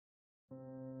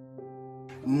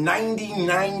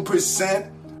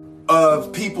99%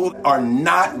 of people are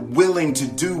not willing to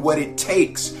do what it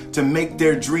takes to make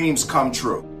their dreams come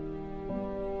true.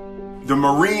 The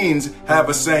Marines have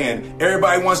a saying,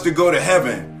 everybody wants to go to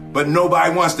heaven, but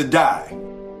nobody wants to die.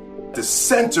 The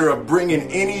center of bringing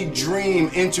any dream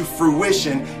into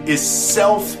fruition is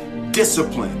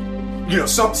self-discipline. You know,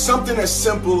 something as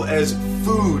simple as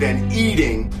food and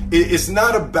eating. It's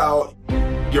not about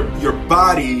your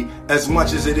body as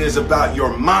much as it is about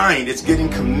your mind. It's getting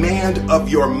command of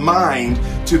your mind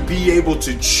to be able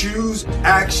to choose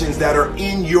actions that are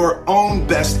in your own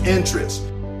best interest.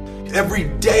 Every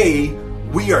day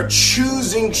we are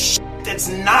choosing shit that's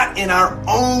not in our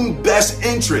own best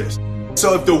interest.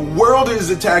 So if the world is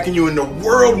attacking you and the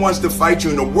world wants to fight you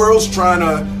and the world's trying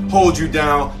to hold you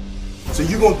down, so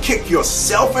you're going to kick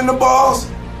yourself in the balls?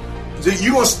 So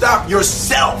you're going to stop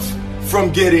yourself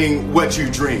from getting what you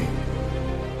dream.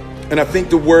 And I think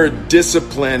the word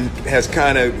discipline has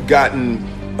kind of gotten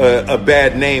a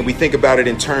bad name. We think about it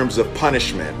in terms of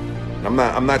punishment. I'm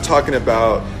not talking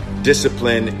about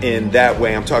discipline in that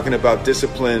way. I'm talking about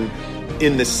discipline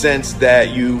in the sense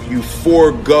that you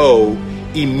forego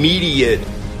immediate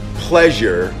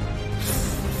pleasure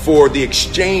for the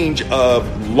exchange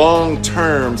of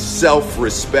long-term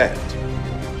self-respect.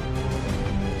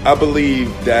 I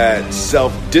believe that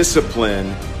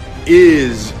self-discipline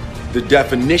is the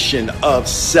definition of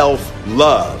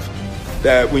self-love.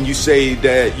 That when you say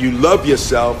that you love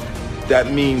yourself,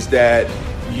 that means that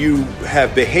you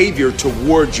have behavior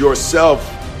towards yourself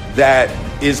that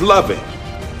is loving.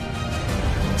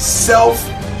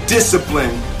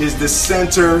 Self-discipline is the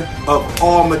center of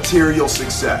all material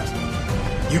success.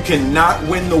 You cannot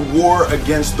win the war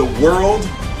against the world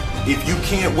if you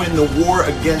can't win the war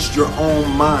against your own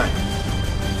mind.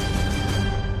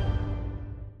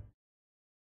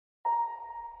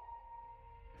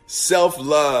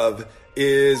 Self-love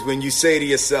is when you say to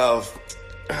yourself,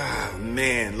 oh,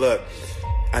 man, look,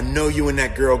 I know you and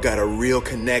that girl got a real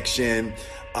connection.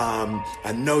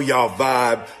 I know y'all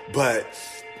vibe, but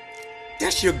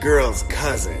that's your girl's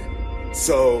cousin.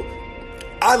 So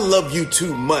I love you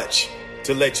too much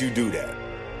to let you do that.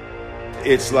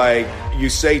 It's like you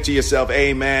say to yourself,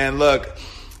 hey man, look,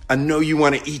 I know you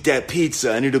want to eat that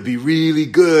pizza and it'll be really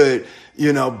good,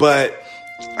 you know, but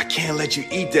I can't let you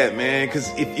eat that, man, because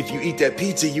if you eat that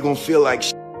pizza, you're going to feel like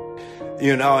shit,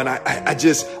 you know, and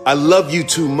I love you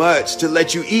too much to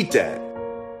let you eat that.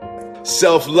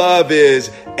 Self-love is,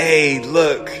 hey,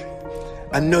 look,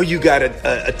 I know you got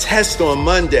a test on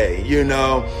Monday, you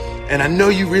know, and I know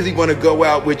you really want to go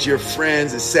out with your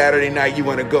friends. It's Saturday night, you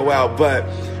want to go out, but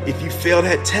if you fail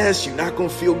that test, you're not going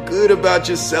to feel good about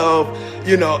yourself.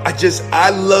 You know,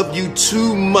 I love you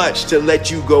too much to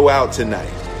let you go out tonight.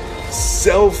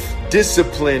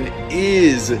 Self-discipline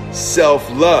is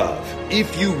self-love.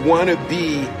 If you want to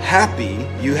be happy,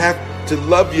 you have to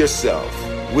love yourself,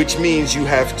 which means you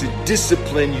have to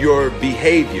discipline your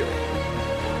behavior.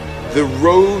 The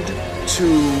road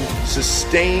to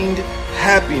sustained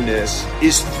happiness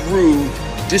is through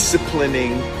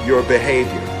disciplining your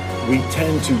behavior. We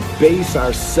tend to base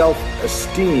our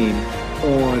self-esteem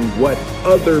on what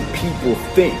other people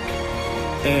think.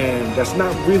 And that's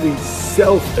not really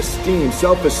self-esteem.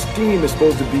 Self-esteem is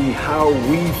supposed to be how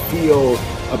we feel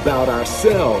about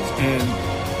ourselves. And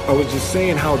I was just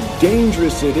saying how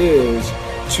dangerous it is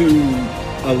to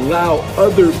allow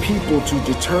other people to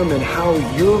determine how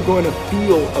you're going to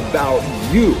feel about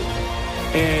you.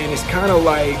 And it's kind of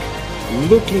like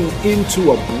looking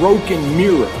into a broken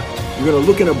mirror. You're going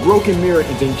to look in a broken mirror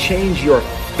and then change your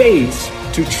face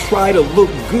to try to look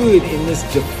good in this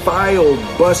defiled,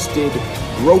 busted,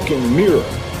 broken mirror.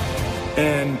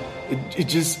 And it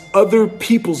just, other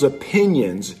people's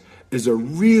opinions is a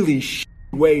really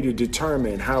way to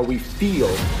determine how we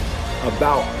feel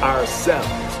about ourselves.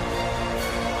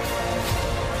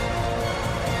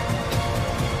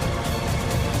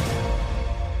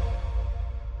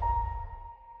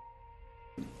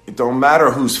 It don't matter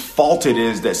whose fault it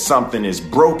is that something is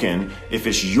broken if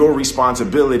it's your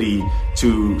responsibility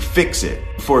to fix it.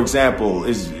 For example,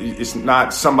 it's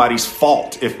not somebody's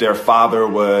fault if their father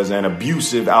was an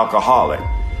abusive alcoholic,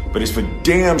 but it's for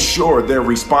damn sure their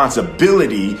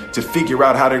responsibility to figure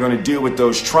out how they're going to deal with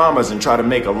those traumas and try to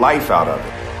make a life out of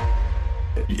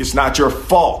it. It's not your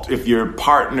fault if your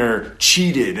partner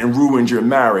cheated and ruined your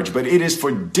marriage, but it is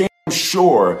for damn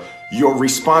sure your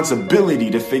responsibility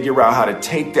to figure out how to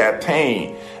take that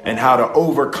pain and how to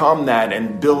overcome that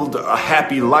and build a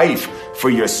happy life for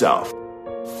yourself.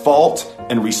 Fault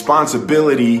and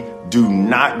responsibility do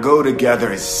not go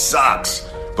together. It sucks,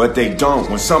 but they don't.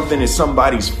 When something is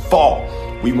somebody's fault,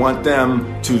 We want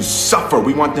them to suffer.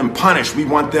 We want them punished. We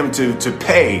want them to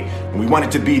pay. We want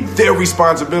it to be their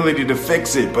responsibility to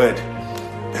fix it. But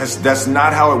that's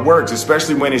not how it works,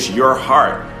 especially when it's your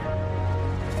heart.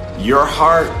 Your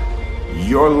heart,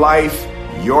 your life,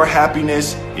 your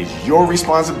happiness is your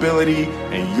responsibility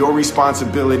and your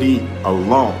responsibility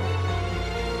alone.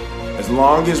 As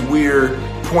long as we're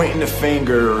pointing the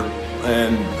finger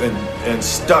and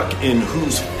stuck in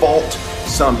whose fault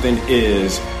something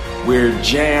is, we're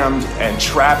jammed and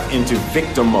trapped into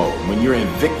victim mode. When you're in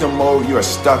victim mode, you are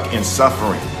stuck in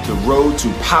suffering. The road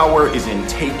to power is in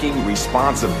taking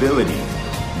responsibility.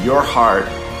 Your heart,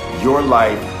 your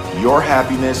life, your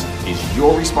happiness is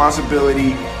your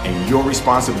responsibility and your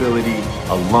responsibility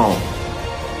alone.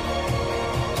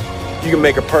 You can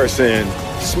make a person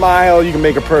smile, you can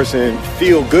make a person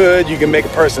feel good, you can make a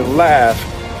person laugh,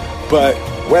 but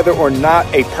whether or not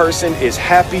a person is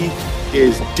happy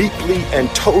is deeply and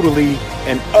totally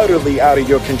and utterly out of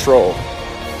your control.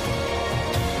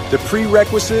 The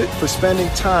prerequisite for spending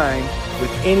time with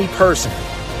any person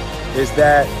is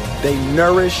that they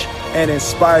nourish and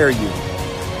inspire you.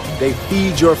 They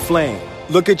feed your flame.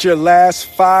 Look at your last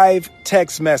 5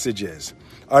 text messages.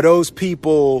 Are those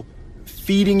people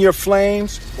feeding your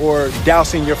flames or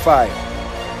dousing your fire?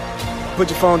 Put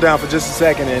your phone down for just a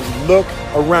second and look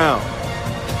around.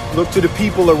 Look to the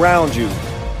people around you.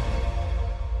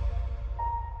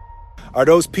 Are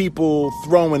those people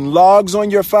throwing logs on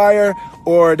your fire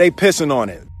or are they pissing on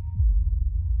it?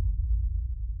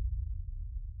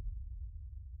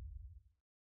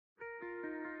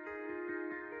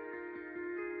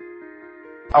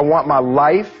 I want my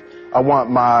life, I want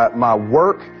my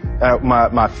work,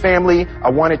 my family, I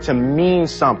want it to mean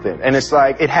something. And it's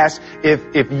like,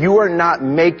 if you are not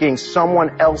making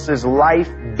someone else's life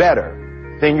better,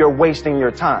 then you're wasting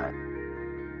your time.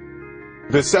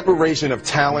 The separation of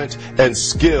talent and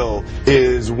skill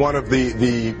is one of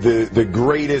the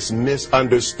greatest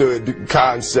misunderstood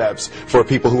concepts for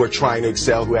people who are trying to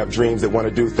excel, who have dreams, that want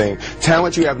to do things.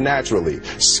 Talent you have naturally.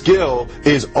 Skill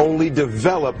is only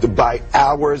developed by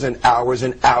hours and hours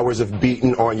and hours of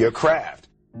beating on your craft.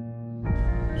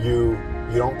 You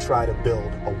don't try to build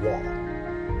a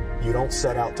wall. You don't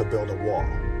set out to build a wall.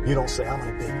 You don't say, I'm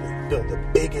going to build the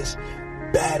biggest,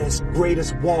 baddest,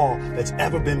 greatest wall that's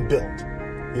ever been built.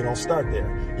 You don't start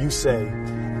there. You say,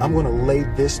 I'm going to lay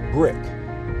this brick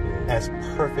as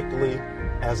perfectly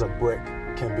as a brick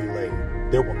can be laid.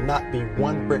 There will not be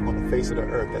one brick on the face of the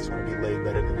earth that's going to be laid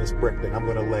better than this brick that I'm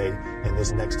going to lay in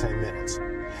this next 10 minutes.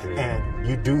 And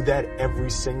you do that every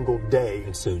single day.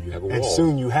 And soon you have a wall. And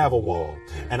soon you have a wall.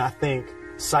 And I think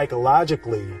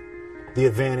psychologically, the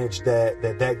advantage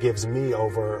that gives me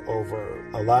over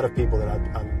a lot of people that I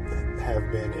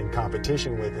have been in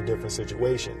competition with in different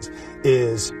situations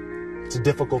is it's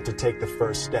difficult to take the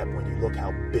first step when you look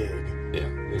how big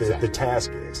the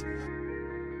task is.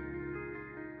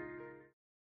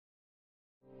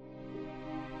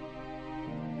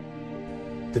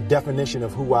 The definition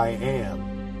of who I am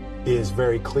is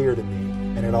very clear to me,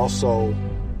 and it also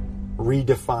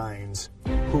redefines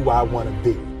who I want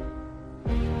to be,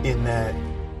 in that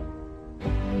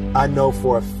I know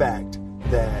for a fact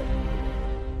that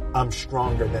I'm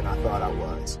stronger than I thought I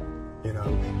was. You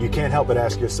know, you can't help but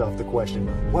ask yourself the question,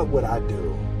 what would I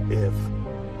do if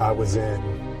I was in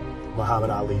Muhammad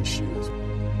Ali's shoes?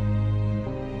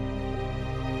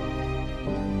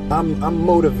 I'm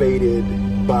motivated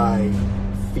by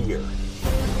fear.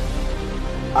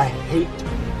 I hate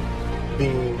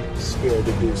being scared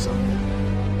to do something.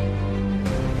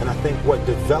 And I think what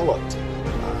developed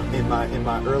in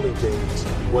my early days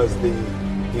was the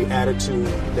attitude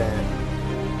that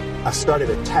I started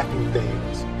attacking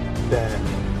things that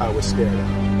I was scared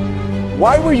of.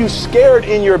 Why were you scared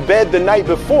in your bed the night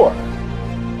before?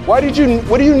 What do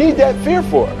you need that fear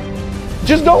for?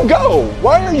 Just don't go.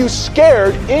 Why are you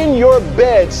scared in your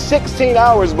bed 16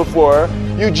 hours before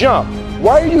you jump?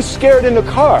 Why are you scared in the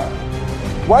car?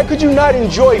 Why could you not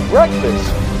enjoy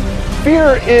breakfast?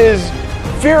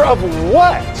 Fear of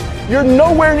what? You're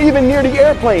nowhere even near the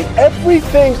airplane.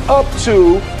 Everything's up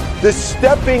to the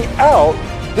stepping out.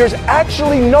 There's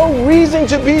actually no reason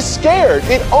to be scared.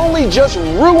 It only just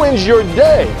ruins your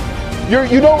day.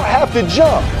 You don't have to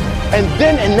jump. And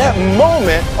then in that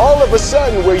moment, all of a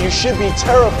sudden, where you should be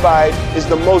terrified is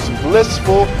the most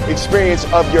blissful experience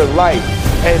of your life.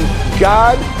 And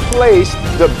God placed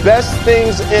the best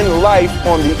things in life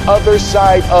on the other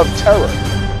side of terror.